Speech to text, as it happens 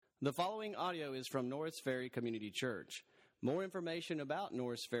The following audio is from Norris Ferry Community Church. More information about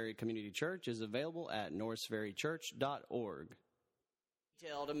Norris Ferry Community Church is available at norrisferrychurch.org.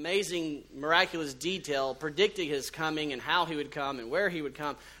 Amazing, miraculous detail predicting his coming and how he would come and where he would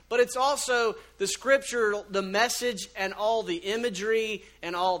come. But it's also the scripture, the message, and all the imagery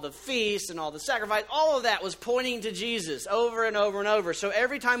and all the feasts and all the sacrifice. All of that was pointing to Jesus over and over and over. So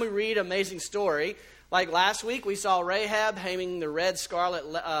every time we read an amazing story, like last week, we saw Rahab hanging the red scarlet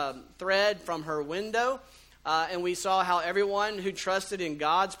thread from her window. And we saw how everyone who trusted in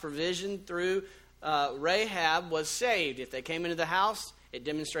God's provision through Rahab was saved. If they came into the house, it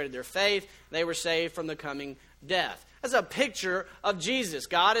demonstrated their faith. They were saved from the coming death. That's a picture of Jesus.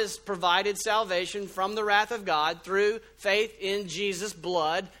 God has provided salvation from the wrath of God through faith in Jesus'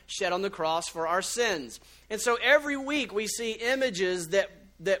 blood shed on the cross for our sins. And so every week we see images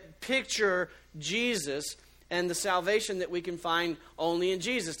that picture Jesus and the salvation that we can find only in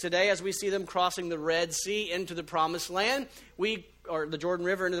Jesus. Today, as we see them crossing the Red Sea into the Promised Land, or the Jordan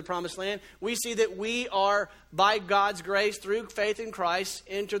River into the Promised Land, we see that we are, by God's grace, through faith in Christ,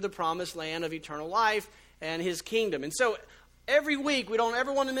 enter the Promised Land of eternal life and His kingdom. And so every week, we don't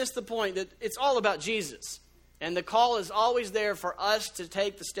ever want to miss the point that it's all about Jesus. And the call is always there for us to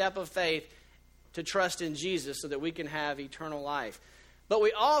take the step of faith to trust in Jesus so that we can have eternal life. But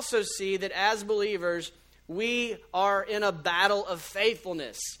we also see that as believers, we are in a battle of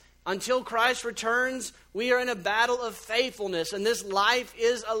faithfulness. Until Christ returns, we are in a battle of faithfulness. And this life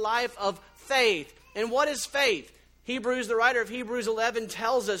is a life of faith. And what is faith? The writer of Hebrews 11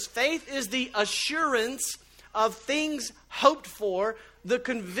 tells us faith is the assurance of things hoped for, the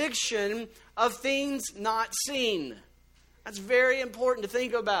conviction of things not seen. That's very important to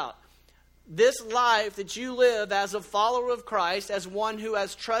think about. This life that you live as a follower of Christ, as one who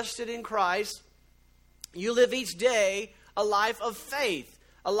has trusted in Christ, you live each day a life of faith,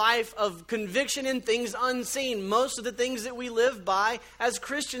 a life of conviction in things unseen. Most of the things that we live by as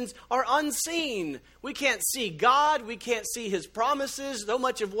Christians are unseen. We can't see God. We can't see His promises. So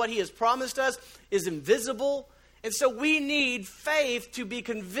much of what He has promised us is invisible. And so we need faith to be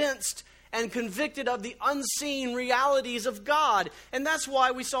convinced and convicted of the unseen realities of God. And that's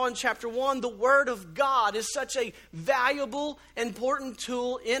why we saw in chapter 1, the Word of God is such a valuable, important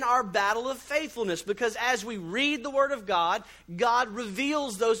tool in our battle of faithfulness. Because as we read the Word of God, God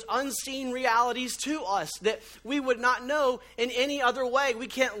reveals those unseen realities to us that we would not know in any other way. We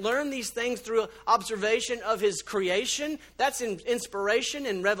can't learn these things through observation of His creation. That's inspiration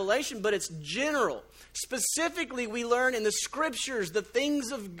and revelation, but it's general. Specifically, we learn in the Scriptures the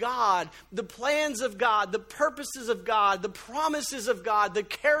things of God, the plans of God, the purposes of God, the promises of God, the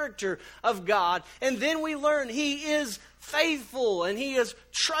character of God. And then we learn He is faithful and He is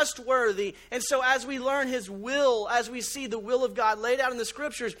trustworthy. And so as we learn His will, as we see the will of God laid out in the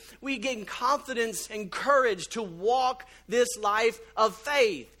Scriptures, we gain confidence and courage to walk this life of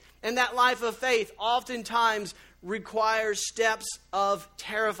faith. And that life of faith oftentimes requires steps of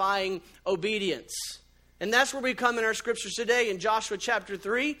terrifying obedience. And that's where we come in our scriptures today in Joshua chapter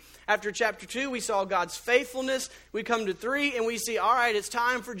 3. After chapter 2, we saw God's faithfulness. We come to 3 and we see, all right, it's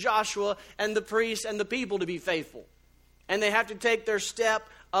time for Joshua and the priests and the people to be faithful. And they have to take their step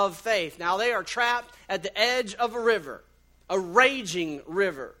of faith. Now they are trapped at the edge of a river, a raging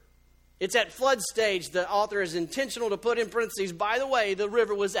river. It's at flood stage. The author is intentional to put in parentheses, by the way, the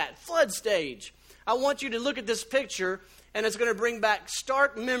river was at flood stage. I want you to look at this picture, and it's going to bring back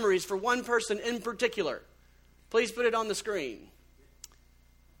stark memories for one person in particular. Please put it on the screen.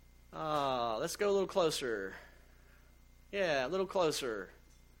 Let's go a little closer. Yeah, a little closer.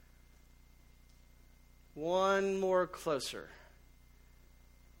 One more closer.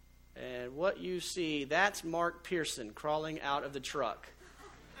 And what you see, that's Mark Pearson crawling out of the truck.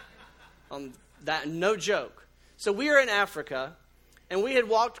 No joke. So we are in Africa, and we had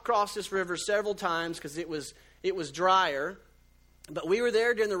walked across this river several times because it was drier. But we were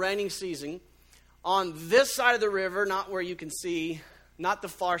there during the rainy season. On this side of the river, not where you can see, not the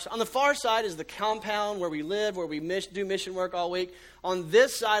far side. On the far side is the compound where we live, where we do mission work all week. On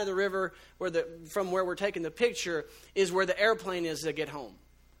this side of the river, from where we're taking the picture, is where the airplane is to get home.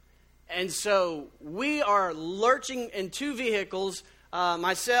 And so we are lurching in two vehicles.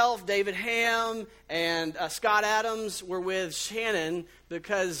 Myself, David Ham, and Scott Adams were with Shannon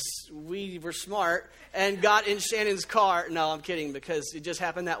because we were smart and got in Shannon's car. No, I'm kidding, because it just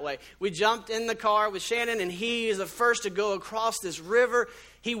happened that way. We jumped in the car with Shannon, and he is the first to go across this river.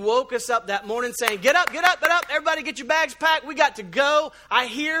 He woke us up that morning saying, get up, get up, get up. Everybody get your bags packed. We got to go. I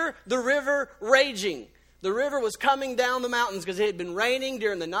hear the river raging. The river was coming down the mountains because it had been raining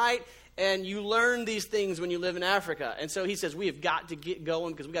during the night. And you learn these things when you live in Africa. And so he says, we have got to get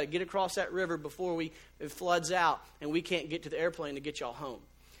going because we've got to get across that river before it floods out and we can't get to the airplane to get y'all home.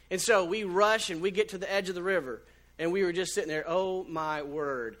 And so we rush and we get to the edge of the river. And we were just sitting there, oh my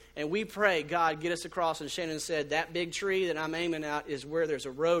word. And we pray, God, get us across. And Shannon said, that big tree that I'm aiming at is where there's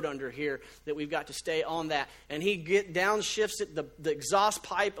a road under here that we've got to stay on that. And he downshifts it. The exhaust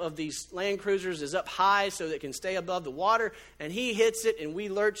pipe of these Land Cruisers is up high so that it can stay above the water. And he hits it and we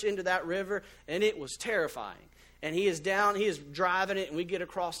lurch into that river. And it was terrifying. And he is driving it, and we get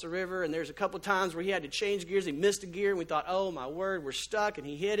across the river, and there's a couple times where he had to change gears. He missed a gear, and we thought, oh, my word, we're stuck, and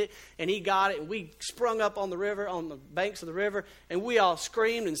he hit it, and he got it, and we sprung up on the river, on the banks of the river, and we all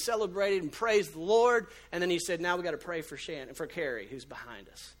screamed and celebrated and praised the Lord, and then he said, now we got to pray for Carrie, who's behind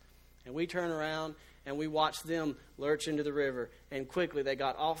us. And we turn around, and we watched them lurch into the river, and quickly they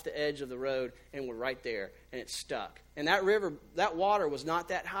got off the edge of the road, and were right there, and it stuck. And that river, that water was not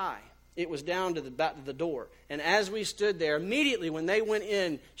that high. It was down to the door. And as we stood there, immediately when they went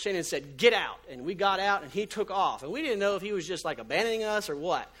in, Shannon said, get out. And we got out, and he took off. And we didn't know if he was just like abandoning us or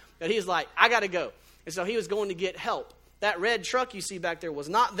what. But he's like, I got to go. And so he was going to get help. That red truck you see back there was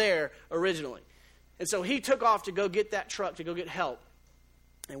not there originally. And so he took off to go get that truck, to go get help.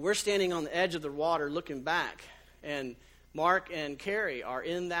 And we're standing on the edge of the water looking back. And Mark and Carrie are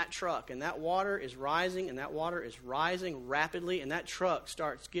in that truck. And that water is rising, and that water is rising rapidly. And that truck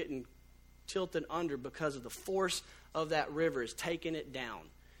starts getting tilted under because of the force of that river is taking it down.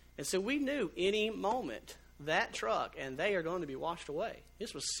 And so we knew any moment that truck and they are going to be washed away.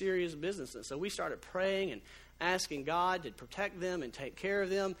 This was serious business. And so we started praying and asking God to protect them and take care of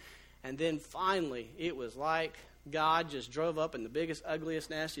them. And then finally, it was like God just drove up in the biggest, ugliest,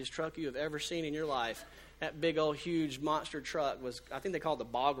 nastiest truck you have ever seen in your life. That big old huge monster truck was, I think they called it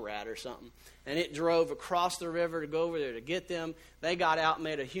the bog rat or something. And it drove across the river to go over there to get them. They got out,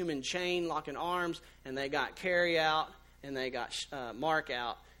 made a human chain, locking arms, and they got Carrie out, and they got Mark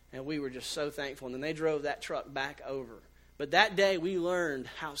out. And we were just so thankful. And then they drove that truck back over. But that day we learned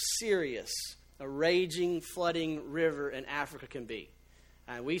how serious a raging, flooding river in Africa can be.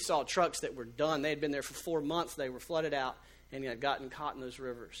 And we saw trucks that were done. They had been there for 4 months. They were flooded out and had gotten caught in those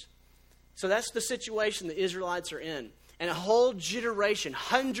rivers. So that's the situation the Israelites are in. And a whole generation,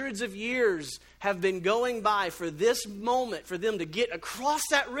 hundreds of years have been going by for this moment, for them to get across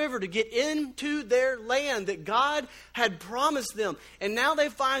that river, to get into their land that God had promised them. And now they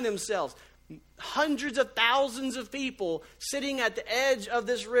find themselves, hundreds of thousands of people sitting at the edge of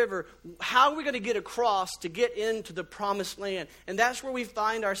this river. How are we going to get across to get into the promised land? And that's where we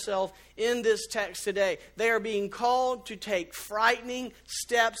find ourselves in this text today. They are being called to take frightening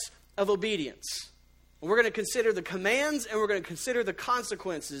steps of obedience. We're going to consider the commands and we're going to consider the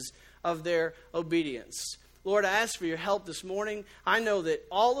consequences of their obedience. Lord, I ask for your help this morning. I know that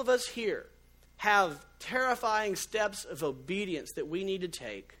all of us here have terrifying steps of obedience that we need to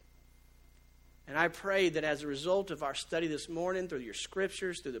take. And I pray that as a result of our study this morning, through your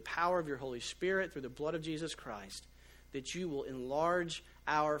scriptures, through the power of your Holy Spirit, through the blood of Jesus Christ, that you will enlarge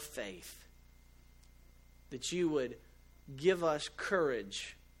our faith. That you would give us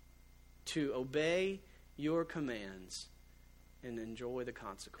courage to obey your commands and enjoy the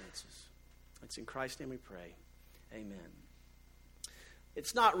consequences. It's in Christ's name we pray. Amen.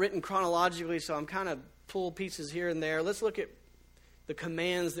 It's not written chronologically, so I'm kind of pull pieces here and there. Let's look at the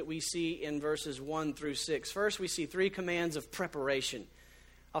commands that we see in verses 1 through 6. First, we see 3 commands of preparation.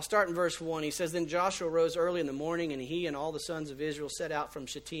 I'll start in verse 1. He says, Then Joshua rose early in the morning, and he and all the sons of Israel set out from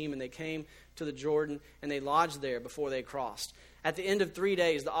Shittim, and they came to the Jordan, and they lodged there before they crossed. At the end of 3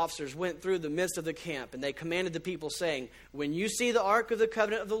 days, the officers went through the midst of the camp, and they commanded the people, saying, When you see the ark of the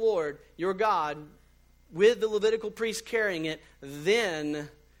covenant of the Lord, your God, with the Levitical priests carrying it, then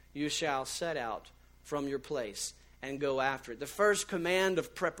you shall set out from your place and go after it. The first command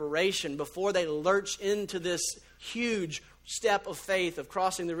of preparation before they lurch into this huge step of faith of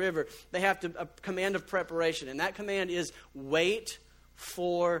crossing the river, they have a command of preparation. And that command is wait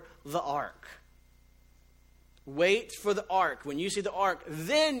for the ark. Wait for the ark. When you see the ark,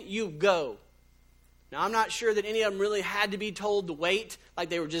 then you go. Now, I'm not sure that any of them really had to be told to wait, like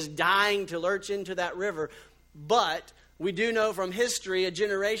they were just dying to lurch into that river. But we do know from history, a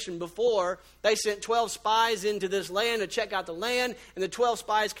generation before, they sent 12 spies into this land to check out the land. And the 12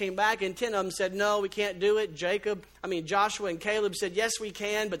 spies came back, and 10 of them said, no, we can't do it. Joshua and Caleb said, yes, we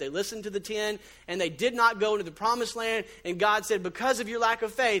can. But they listened to the 10, and they did not go into the promised land. And God said, because of your lack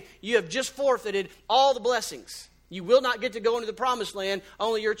of faith, you have just forfeited all the blessings. You will not get to go into the promised land.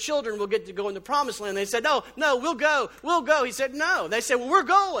 Only your children will get to go in the promised land. They said, no, we'll go. He said, no. They said, well, we're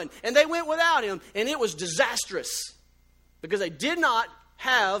going. And they went without him, and it was disastrous. Because they did not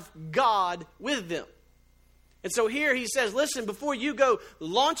have God with them. And so here he says, listen, before you go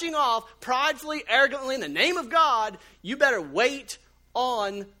launching off pridefully, arrogantly in the name of God, you better wait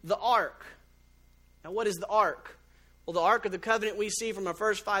on the ark. Now, what is the ark? Well, the Ark of the Covenant we see from our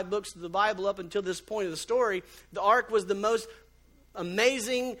first 5 books of the Bible up until this point of the story, the ark was the most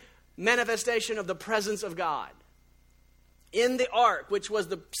amazing manifestation of the presence of God. In the ark, which was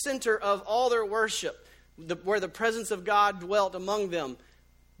the center of all their worship, where the presence of God dwelt among them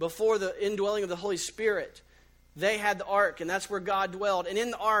before the indwelling of the Holy Spirit, they had the ark, and that's where God dwelled. And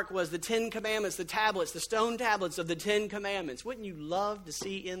in the ark was the 10 commandments, the tablets, the stone tablets of the 10 commandments. Wouldn't you love to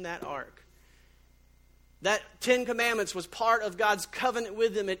see in that ark? That 10 commandments was part of God's covenant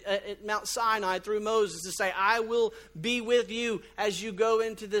with them at Mount Sinai through Moses to say, I will be with you as you go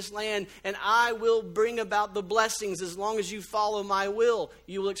into this land, and I will bring about the blessings as long as you follow my will.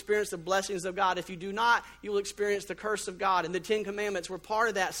 You will experience the blessings of God. If you do not, you will experience the curse of God. And the 10 commandments were part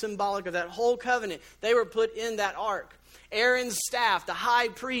of that, symbolic of that whole covenant. They were put in that ark. Aaron's staff, the high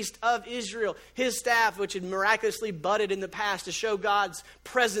priest of Israel, his staff, which had miraculously budded in the past to show God's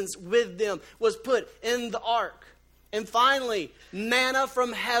presence with them, was put in the ark. And finally, manna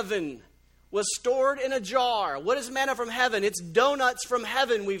from heaven was stored in a jar. What is manna from heaven? It's donuts from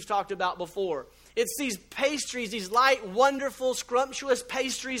heaven we've talked about before. It's these pastries, these light, wonderful, scrumptious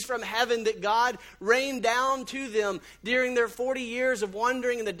pastries from heaven that God rained down to them during their 40 years of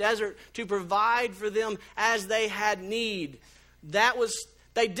wandering in the desert to provide for them as they had need.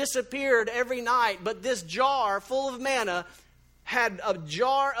 They disappeared every night, but this jar full of manna had a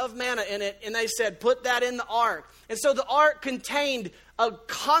jar of manna in it, and they said, put that in the ark. And so the ark contained a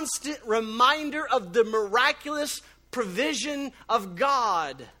constant reminder of the miraculous provision of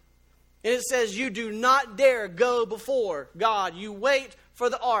God. And it says, you do not dare go before God. You wait for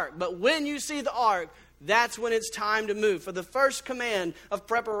the ark. But when you see the ark, that's when it's time to move. For the first command of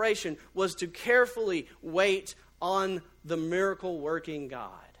preparation was to carefully wait on the miracle-working God.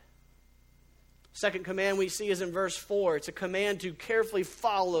 Second command we see is in verse 4. It's a command to carefully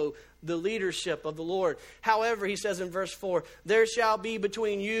follow the leadership of the Lord. However, he says in verse 4, there shall be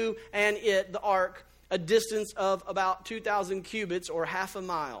between you and it, the ark, a distance of about 2,000 cubits or half a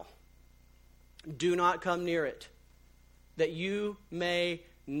mile. Do not come near it, that you may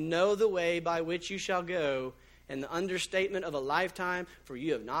know the way by which you shall go, and the understatement of a lifetime, for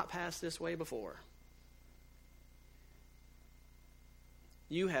you have not passed this way before.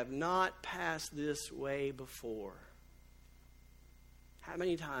 You have not passed this way before. How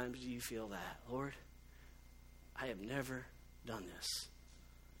many times do you feel that? Lord, I have never done this.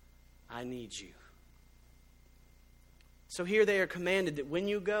 I need you. So here they are commanded that when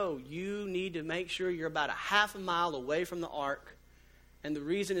you go, you need to make sure you're about a half a mile away from the ark. And the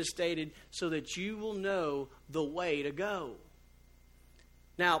reason is stated so that you will know the way to go.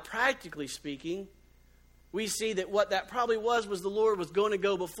 Now, practically speaking, we see that what that probably was the Lord was going to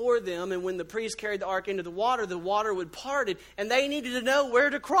go before them. And when the priest carried the ark into the water would parted. And they needed to know where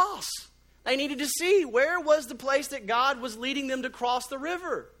to cross. They needed to see where was the place that God was leading them to cross the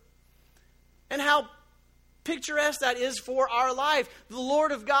river. And how picturesque that is for our life. The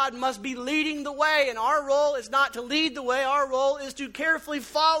Lord of God must be leading the way, and our role is not to lead the way. Our role is to carefully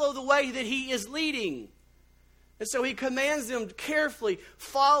follow the way that he is leading. And so he commands them to carefully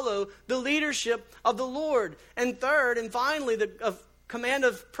follow the leadership of the Lord. And third, and finally, the command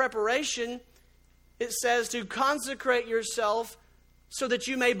of preparation, it says to consecrate yourself so that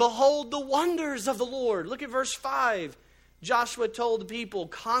you may behold the wonders of the Lord. Look at verse 5. Joshua told the people,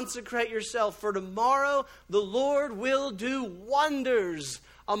 consecrate yourself, for tomorrow the Lord will do wonders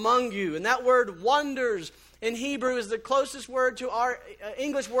among you. And that word wonders in Hebrew is the closest word to our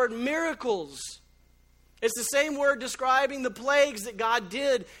English word miracles. It's the same word describing the plagues that God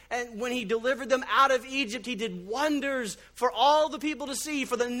did. And when he delivered them out of Egypt, he did wonders for all the people to see,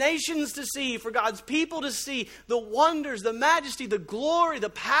 for the nations to see, for God's people to see. The wonders, the majesty, the glory,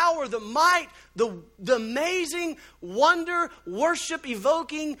 the power, the might, the amazing wonder, worship,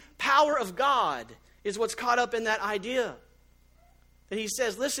 evoking power of God is what's caught up in that idea. And he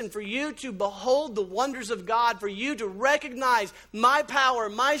says, listen, for you to behold the wonders of God, for you to recognize my power,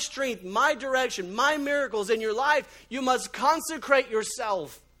 my strength, my direction, my miracles in your life, you must consecrate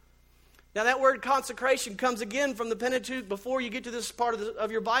yourself. Now that word consecration comes again from the Pentateuch. Before you get to this part of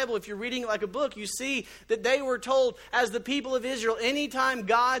your Bible, if you're reading it like a book, you see that they were told as the people of Israel, anytime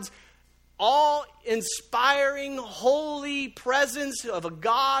God's all-inspiring, holy presence of a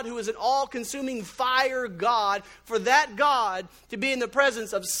God who is an all-consuming fire God. For that God to be in the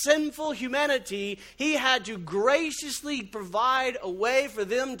presence of sinful humanity, he had to graciously provide a way for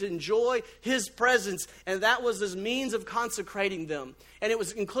them to enjoy his presence. And that was his means of consecrating them. And it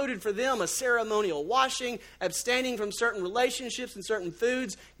was included for them a ceremonial washing, abstaining from certain relationships and certain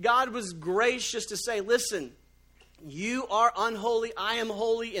foods. God was gracious to say, listen, you are unholy, I am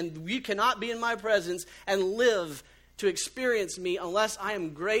holy, and you cannot be in my presence and live to experience me unless I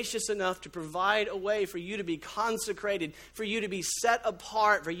am gracious enough to provide a way for you to be consecrated, for you to be set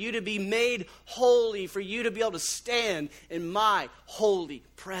apart, for you to be made holy, for you to be able to stand in my holy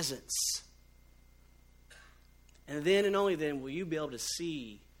presence. And then and only then will you be able to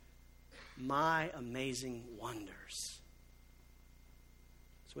see my amazing wonders.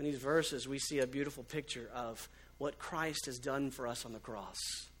 So in these verses, we see a beautiful picture of what Christ has done for us on the cross.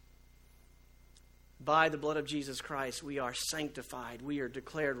 By the blood of Jesus Christ, we are sanctified. We are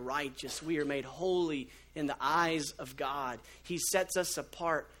declared righteous. We are made holy in the eyes of God. He sets us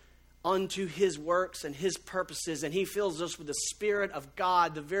apart unto his works and his purposes, and he fills us with the Spirit of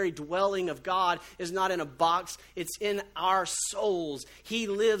God. The very dwelling of God is not in a box, it's in our souls. He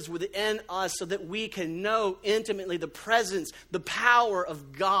lives within us so that we can know intimately the presence, the power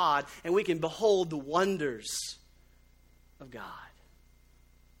of God, and we can behold the wonders of God.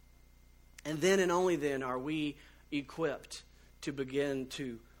 And then and only then are we equipped to begin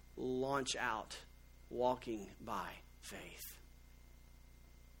to launch out walking by faith.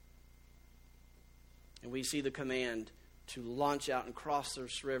 And we see the command to launch out and cross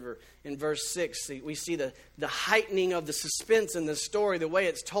this river. In verse 6, we see the heightening of the suspense in the story, the way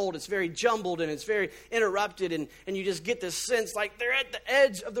it's told. It's very jumbled and it's very interrupted, and you just get this sense like they're at the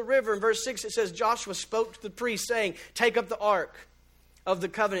edge of the river. In verse 6, it says, Joshua spoke to the priest, saying, take up the ark of the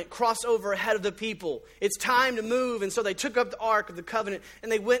covenant, cross over ahead of the people. It's time to move. And so they took up the ark of the covenant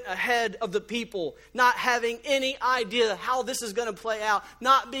and they went ahead of the people, not having any idea how this is going to play out,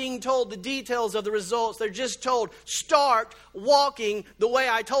 not being told the details of the results. They're just told, start walking the way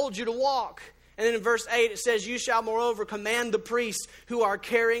I told you to walk. And then in verse 8 it says, you shall moreover command the priests who are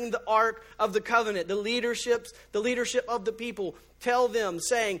carrying the ark of the covenant, the leadership of the people. Tell them,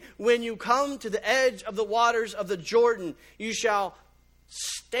 saying, when you come to the edge of the waters of the Jordan, you shall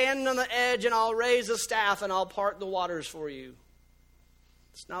stand on the edge, and I'll raise a staff, and I'll part the waters for you.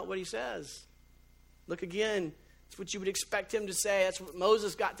 It's not what he says. Look again. It's what you would expect him to say. That's what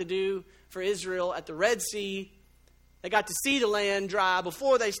Moses got to do for Israel at the Red Sea. They got to see the land dry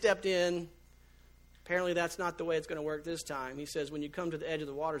before they stepped in. Apparently that's not the way it's going to work this time. He says, when you come to the edge of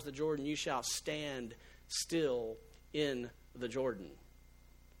the waters of the Jordan, you shall stand still in the Jordan.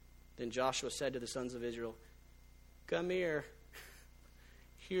 Then Joshua said to the sons of Israel, come here.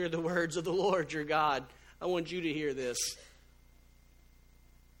 Hear the words of the Lord your God. I want you to hear this.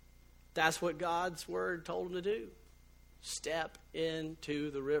 That's what God's word told him to do. Step into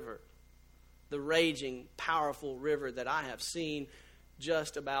the river. The raging, powerful river that I have seen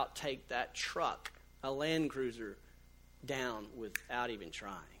just about take that truck, a Land Cruiser, down without even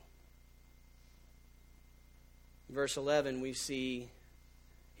trying. Verse 11, we see,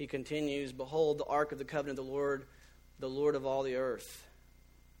 he continues, behold, the ark of the covenant of the Lord of all the earth,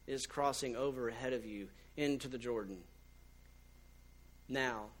 is crossing over ahead of you into the Jordan.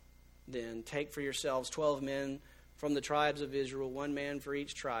 Now, then, take for yourselves 12 men from the tribes of Israel, one man for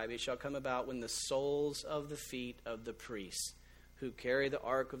each tribe. It shall come about when the soles of the feet of the priests who carry the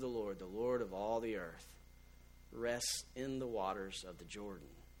ark of the Lord of all the earth, rests in the waters of the Jordan.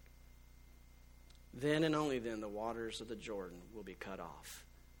 Then and only then the waters of the Jordan will be cut off,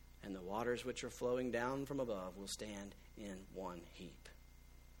 and the waters which are flowing down from above will stand in one heap.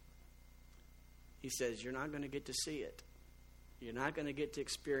 He says, you're not going to get to see it. You're not going to get to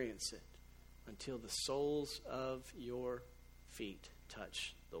experience it until the soles of your feet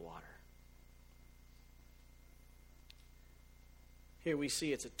touch the water. Here we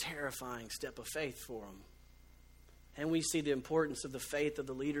see it's a terrifying step of faith for them. And we see the importance of the faith of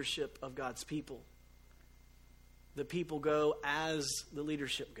the leadership of God's people. The people go as the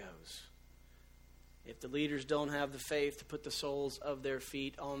leadership goes. If the leaders don't have the faith to put the soles of their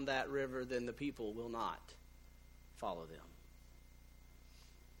feet on that river, then the people will not follow them.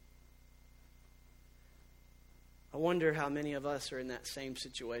 I wonder how many of us are in that same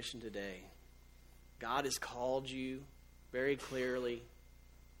situation today. God has called you very clearly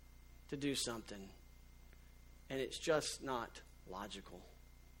to do something, and it's just not logical.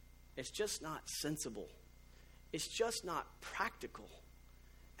 It's just not sensible. It's just not practical.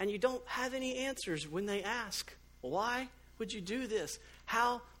 And you don't have any answers when they ask. Why? would you do this?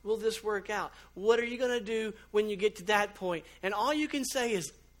 How will this work out? What are you going to do when you get to that point? And all you can say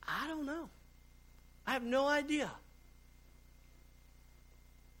is, I don't know. I have no idea.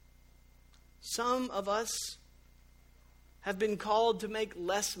 Some of us have been called to make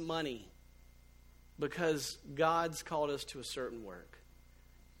less money because God's called us to a certain work.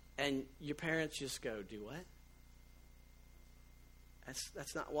 And your parents just go, do what?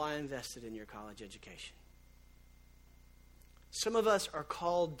 That's not why I invested in your college education. Some of us are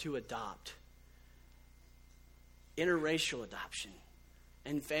called to adopt. Interracial adoption.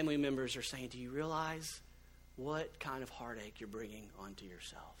 And family members are saying, do you realize what kind of heartache you're bringing onto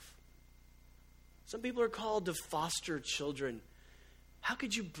yourself? Some people are called to foster children. How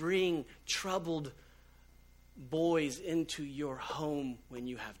could you bring troubled boys into your home when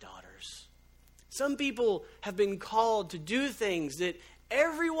you have daughters? Some people have been called to do things that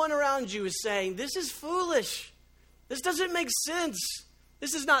everyone around you is saying, this is foolish. This doesn't make sense.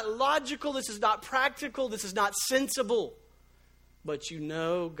 This is not logical. This is not practical. This is not sensible. But you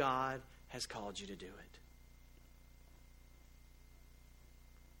know God has called you to do it.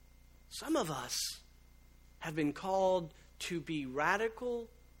 Some of us have been called to be radical.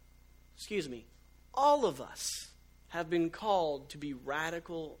 All of us have been called to be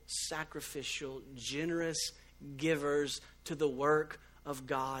radical, sacrificial, generous givers to the work of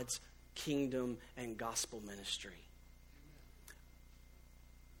God's kingdom and gospel ministry.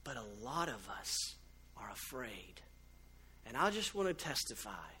 But a lot of us are afraid. And I just want to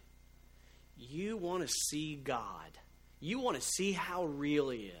testify. You want to see God. You want to see how real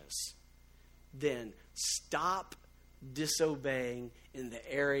He is. Then stop disobeying in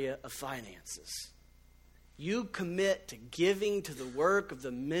the area of finances. You commit to giving to the work of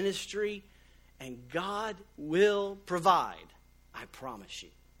the ministry, and God will provide. I promise you.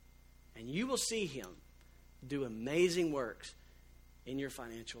 And you will see Him do amazing works in your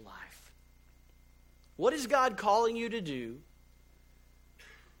financial life. What is God calling you to do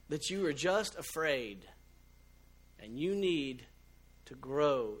that you are just afraid and you need to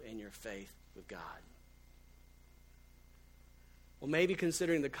grow in your faith with God? Well, maybe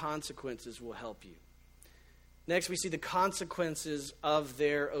considering the consequences will help you. Next, we see the consequences of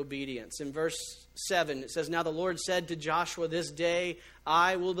their obedience. In verse 7, it says, Now the Lord said to Joshua, This day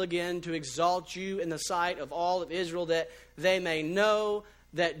I will begin to exalt you in the sight of all of Israel, that they may know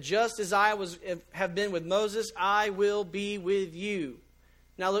that just as I have been with Moses, I will be with you.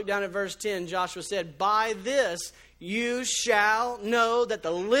 Now look down at verse 10. Joshua said, By this you shall know that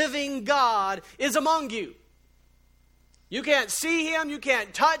the living God is among you. You can't see Him, you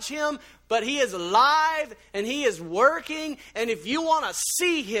can't touch Him, but He is alive and He is working. And if you want to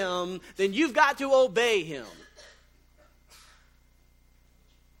see Him, then you've got to obey Him.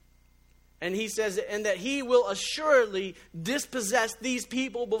 And he says, and that He will assuredly dispossess these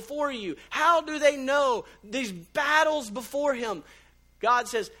people before you. How do they know these battles before Him? God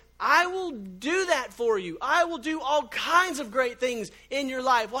says, I will do that for you. I will do all kinds of great things in your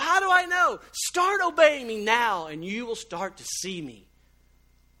life. Well, how do I know? Start obeying me now, and you will start to see me.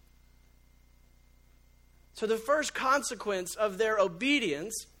 So the first consequence of their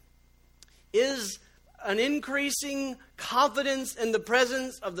obedience is an increasing confidence in the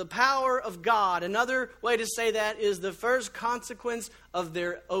presence of the power of God. Another way to say that is the first consequence of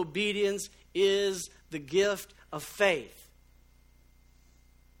their obedience is the gift of faith.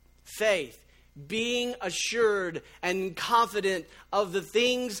 Faith, being assured and confident of the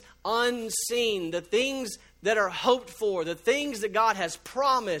things unseen, the things that are hoped for, the things that God has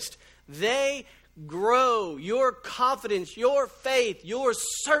promised, they grow. Your confidence, your faith, your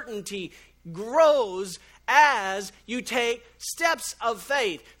certainty grows as you take steps of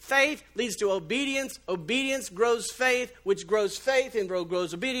faith. Faith leads to obedience. Obedience grows faith, which grows faith and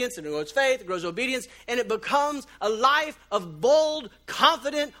grows obedience, and it grows faith, it grows obedience, and it becomes a life of bold,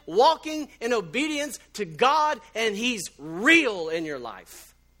 confident, walking in obedience to God, and He's real in your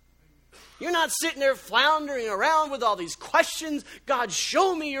life. You're not sitting there floundering around with all these questions. God,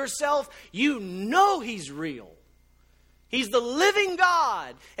 show me yourself. You know He's real. He's the living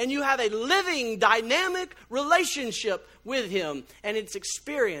God, and you have a living, dynamic relationship with Him, and it's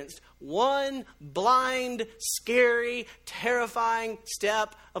experienced one blind, scary, terrifying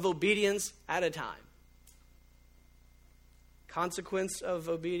step of obedience at a time. Consequence of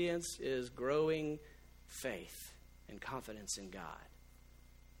obedience is growing faith and confidence in God.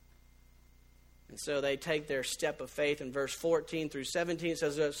 And so they take their step of faith in verse 14 through 17. It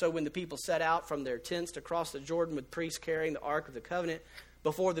says, So when the people set out from their tents to cross the Jordan with priests carrying the ark of the covenant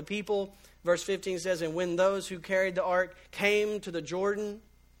before the people, verse 15 says, And when those who carried the ark came to the Jordan,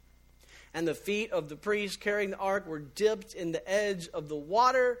 and the feet of the priests carrying the ark were dipped in the edge of the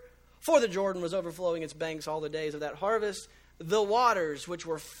water, for the Jordan was overflowing its banks all the days of that harvest. The waters which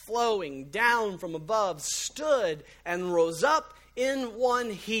were flowing down from above stood and rose up in one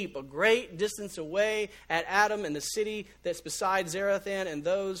heap, a great distance away at Adam and the city that's beside Zarethan, and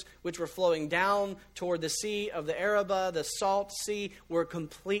those which were flowing down toward the sea of the Arabah, the salt sea, were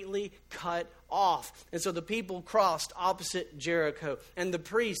completely cut off. And so the people crossed opposite Jericho, and the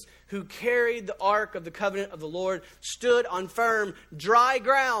priests who carried the ark of the covenant of the Lord stood on firm, dry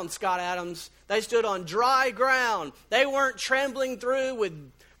ground, Scott Adams. They stood on dry ground. They weren't trampling through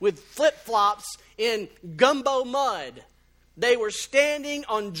with flip-flops in gumbo mud. They were standing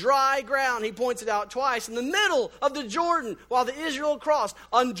on dry ground, he points it out twice, in the middle of the Jordan while the Israel crossed,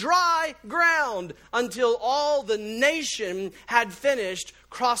 on dry ground until all the nation had finished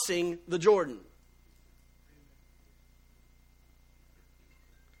crossing the Jordan.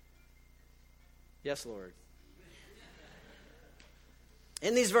 Yes, Lord.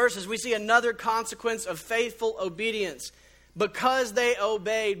 In these verses, we see another consequence of faithful obedience. Because they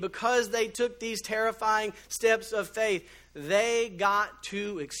obeyed, because they took these terrifying steps of faith, they got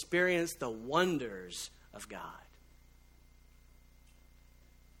to experience the wonders of God.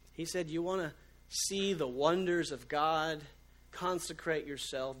 He said, you want to see the wonders of God? Consecrate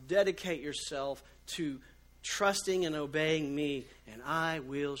yourself, dedicate yourself to trusting and obeying me, and I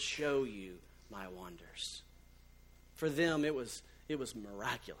will show you my wonders. For them, it was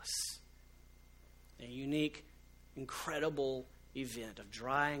miraculous. A unique, incredible event of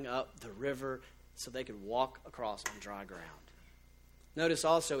drying up the river so they could walk across on dry ground. Notice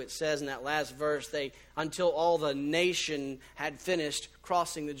also it says in that last verse, until all the nation had finished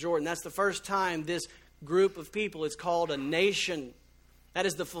crossing the Jordan. That's the first time this group of people is called a nation. That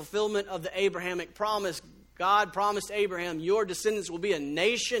is the fulfillment of the Abrahamic promise. God promised Abraham, your descendants will be a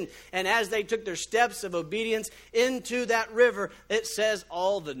nation. And as they took their steps of obedience into that river, it says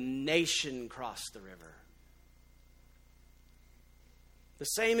all the nation crossed the river. The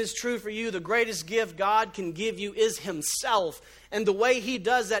same is true for you. The greatest gift God can give you is Himself. And the way He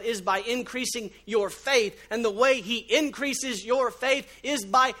does that is by increasing your faith. And the way He increases your faith is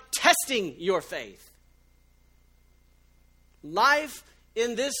by testing your faith. Life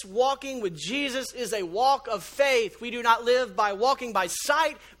in this walking with Jesus is a walk of faith. We do not live by walking by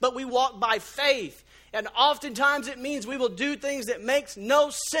sight, but we walk by faith. And oftentimes it means we will do things that makes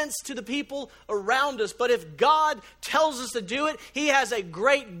no sense to the people around us. But if God tells us to do it, He has a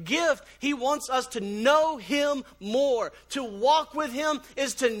great gift. He wants us to know Him more. To walk with Him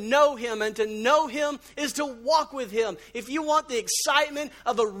is to know Him, and to know Him is to walk with Him. If you want the excitement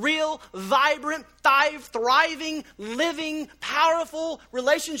of a real, vibrant, thriving, living, powerful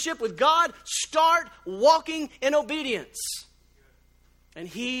relationship with God, start walking in obedience. And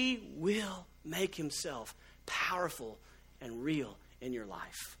He will make Himself powerful and real in your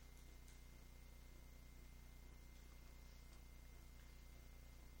life.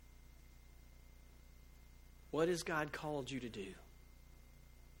 What has God called you to do?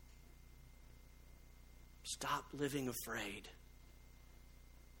 Stop living afraid.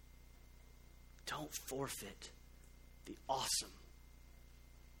 Don't forfeit the awesome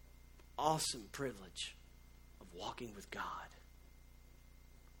privilege of walking with God.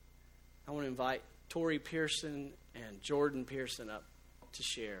 I want to invite Tori Pearson and Jordan Pearson up to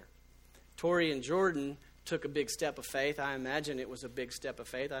share. Tori and Jordan took a big step of faith. I imagine it was a big step of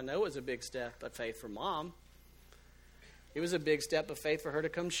faith. I know it was a big step of faith for Mom. It was a big step of faith for her to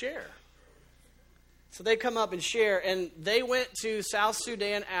come share. So they come up and share, and they went to South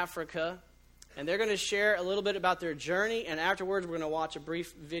Sudan, Africa, and they're going to share a little bit about their journey, and afterwards we're going to watch a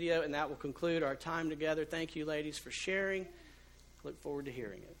brief video, and that will conclude our time together. Thank you, ladies, for sharing. Look forward to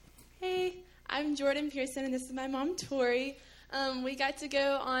hearing it. Hey, I'm Jordan Pearson, and this is my mom, Tori. We got to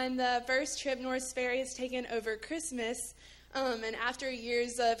go on the first trip Norris Ferry has taken over Christmas. And after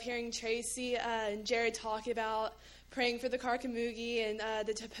years of hearing Tracy and Jared talk about praying for the Karkamugi and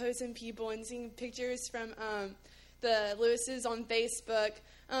the Toposan people and seeing pictures from the Lewises on Facebook,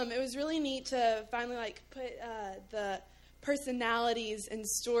 it was really neat to finally put the personalities and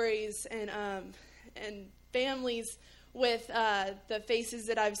stories and families with the faces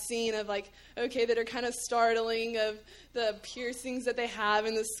that I've seen of that are kind of startling, of the piercings that they have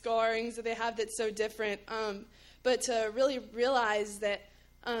and the scarrings that they have that's so different. But to really realize that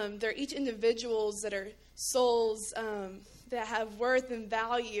they're each individuals that are souls that have worth and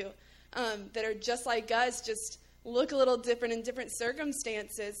value, that are just like us, just look a little different in different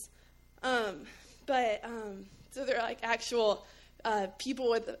circumstances. So they're like actual people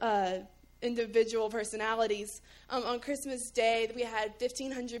with individual personalities. On Christmas Day, we had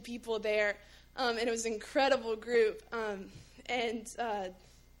 1,500 people there, and it was an incredible group.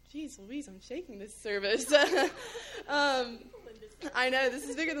 Geez Louise, I'm shaking this service. I know, this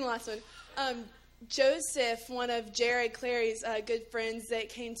is bigger than the last one. Joseph, one of Jared Clary's good friends that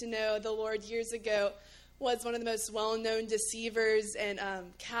came to know the Lord years ago, was one of the most well-known deceivers and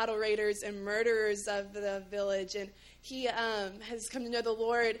cattle raiders and murderers of the village. And he has come to know the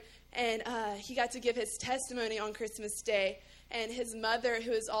Lord, and he got to give his testimony on Christmas Day. And his mother,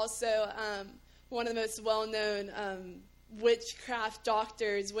 who is also one of the most well-known witch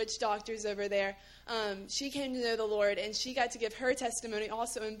doctors over there, she came to know the Lord, and she got to give her testimony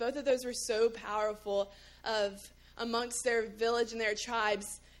also. And both of those were so powerful of amongst their village and their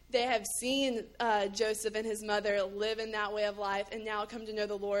tribes. They have seen Joseph and his mother live in that way of life and now come to know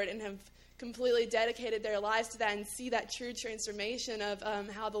the Lord and have completely dedicated their lives to that and see that true transformation of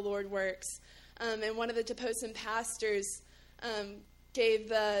how the Lord works. And one of the Toposan pastors gave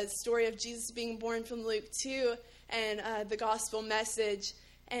the story of Jesus being born from Luke 2 and the gospel message.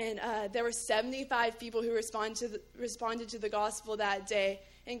 And there were 75 people who responded to the gospel that day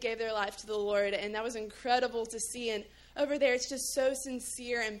and gave their life to the Lord. And that was incredible to see. And over there, it's just so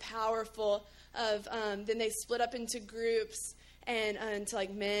sincere and powerful. Then they split up into groups and into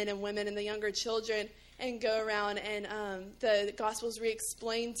like men and women and the younger children and go around and the gospel's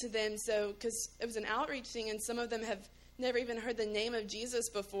re-explained to them. So because it was an outreach thing, and some of them have never even heard the name of Jesus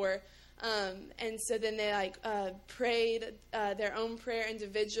before. And so then they prayed their own prayer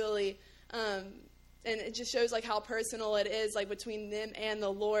individually. And it just shows like how personal it is like between them and the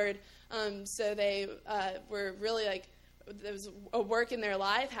Lord. So they were really like, there was a work in their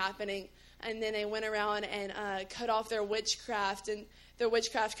life happening, and then they went around and cut off their witchcraft, and their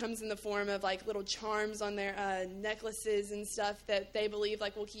witchcraft comes in the form of like little charms on their necklaces and stuff that they believe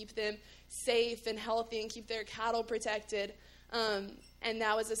like will keep them safe and healthy and keep their cattle protected. And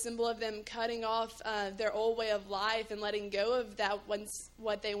that was a symbol of them cutting off their old way of life and letting go of that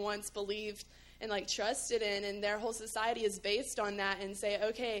what they once believed and like trusted in, and their whole society is based on that, and say,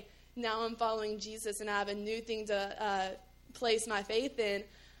 okay, now I'm following Jesus and I have a new thing to place my faith in.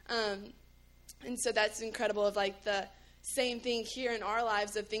 And so that's incredible of like the same thing here in our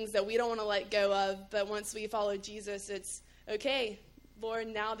lives of things that we don't want to let go of. But once we follow Jesus, it's okay, Lord,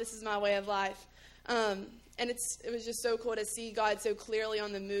 now this is my way of life. And it was just so cool to see God so clearly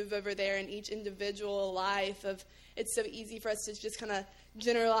on the move over there in each individual life. Of it's so easy for us to just kind of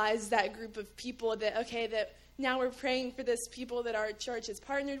generalize that group of people that, okay, that now we're praying for this people that our church is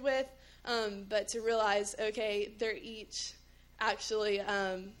partnered with, but to realize, okay, they're each actually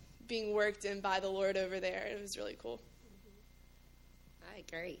being worked in by the Lord over there. It was really cool. I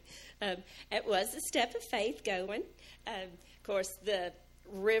agree. It was a step of faith going. Of course, the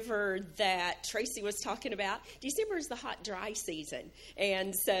river that Tracy was talking about, December is the hot, dry season.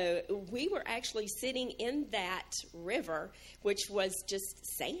 And so we were actually sitting in that river, which was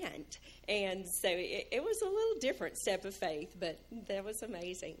just sand. And so it was a little different step of faith, but that was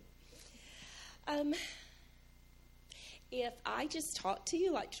amazing. If I just talked to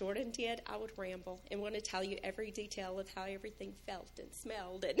you like Jordan did, I would ramble and want to tell you every detail of how everything felt and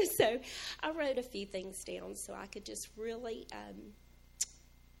smelled. And so I wrote a few things down so I could just really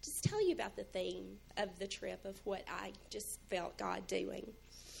just tell you about the theme of the trip, of what I just felt God doing.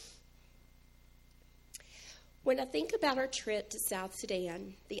 When I think about our trip to South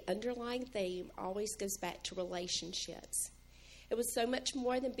Sudan, the underlying theme always goes back to relationships. It was so much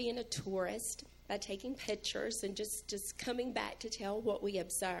more than being a tourist by taking pictures and just coming back to tell what we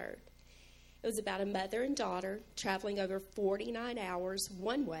observed. It was about a mother and daughter traveling over 49 hours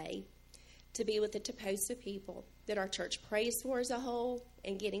one way to be with the Toposa people that our church prays for as a whole,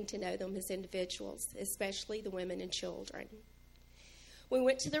 and getting to know them as individuals, especially the women and children. We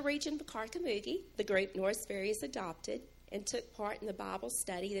went to the region of Karkamugi, the group Norris Ferry has adopted, and took part in the Bible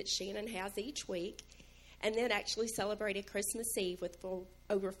study that Shannon has each week, and then actually celebrated Christmas Eve with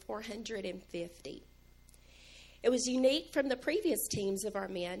over 450. It was unique from the previous teams of our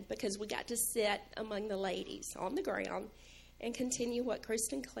men because we got to sit among the ladies on the ground and continue what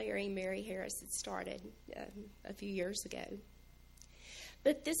Kristen Clary and Mary Harris had started a few years ago.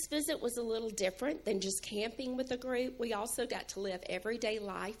 But this visit was a little different than just camping with a group. We also got to live everyday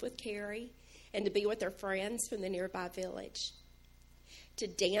life with Carrie and to be with their friends from the nearby village, to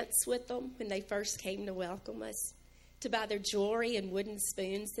dance with them when they first came to welcome us, to buy their jewelry and wooden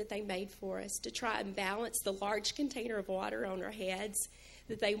spoons that they made for us, to try and balance the large container of water on our heads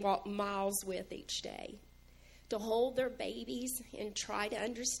that they walked miles with each day, to hold their babies and try to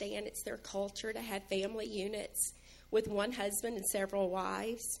understand it's their culture to have family units with one husband and several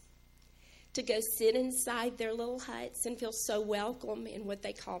wives, to go sit inside their little huts and feel so welcome in what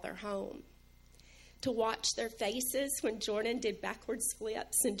they call their home, to watch their faces when Jordan did backwards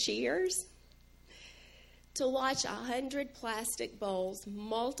flips and cheers, to watch 100 plastic bowls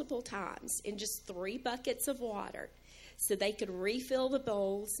multiple times in just 3 buckets of water so they could refill the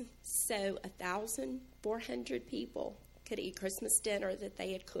bowls so 1,400 people could eat Christmas dinner that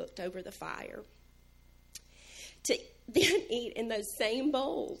they had cooked over the fire. To then eat in those same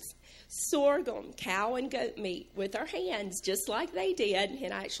bowls sorghum, cow, and goat meat with our hands, just like they did,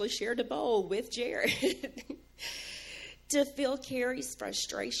 and I actually shared a bowl with Jared. To feel Carrie's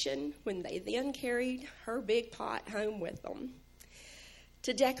frustration when they then carried her big pot home with them.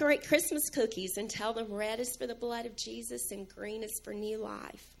 To decorate Christmas cookies and tell them red is for the blood of Jesus and green is for new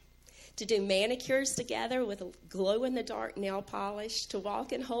life. To do manicures together with a glow-in-the-dark nail polish. To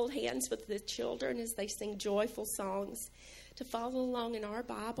walk and hold hands with the children as they sing joyful songs. To follow along in our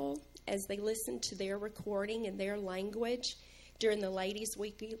Bible as they listen to their recording in their language during the ladies'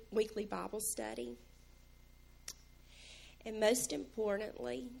 weekly Bible study. And most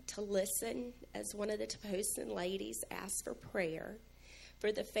importantly, to listen as one of the Toposan ladies asked for prayer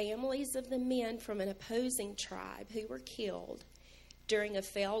for the families of the men from an opposing tribe who were killed during a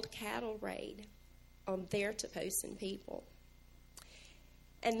failed cattle raid on their Toposan people.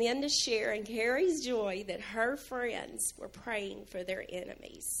 And then to share in Carrie's joy that her friends were praying for their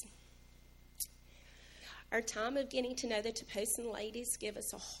enemies. Our time of getting to know the Toposan ladies give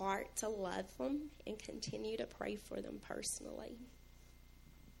us a heart to love them and continue to pray for them personally.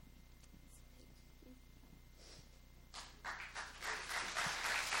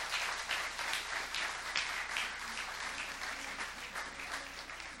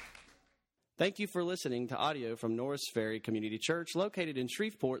 Thank you for listening to audio from Norris Ferry Community Church, located in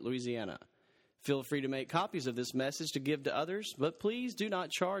Shreveport, Louisiana. Feel free to make copies of this message to give to others, but please do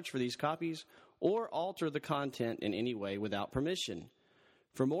not charge for these copies or alter the content in any way without permission.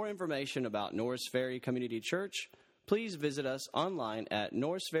 For more information about Norris Ferry Community Church, please visit us online at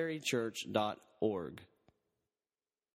norrisferrychurch.org.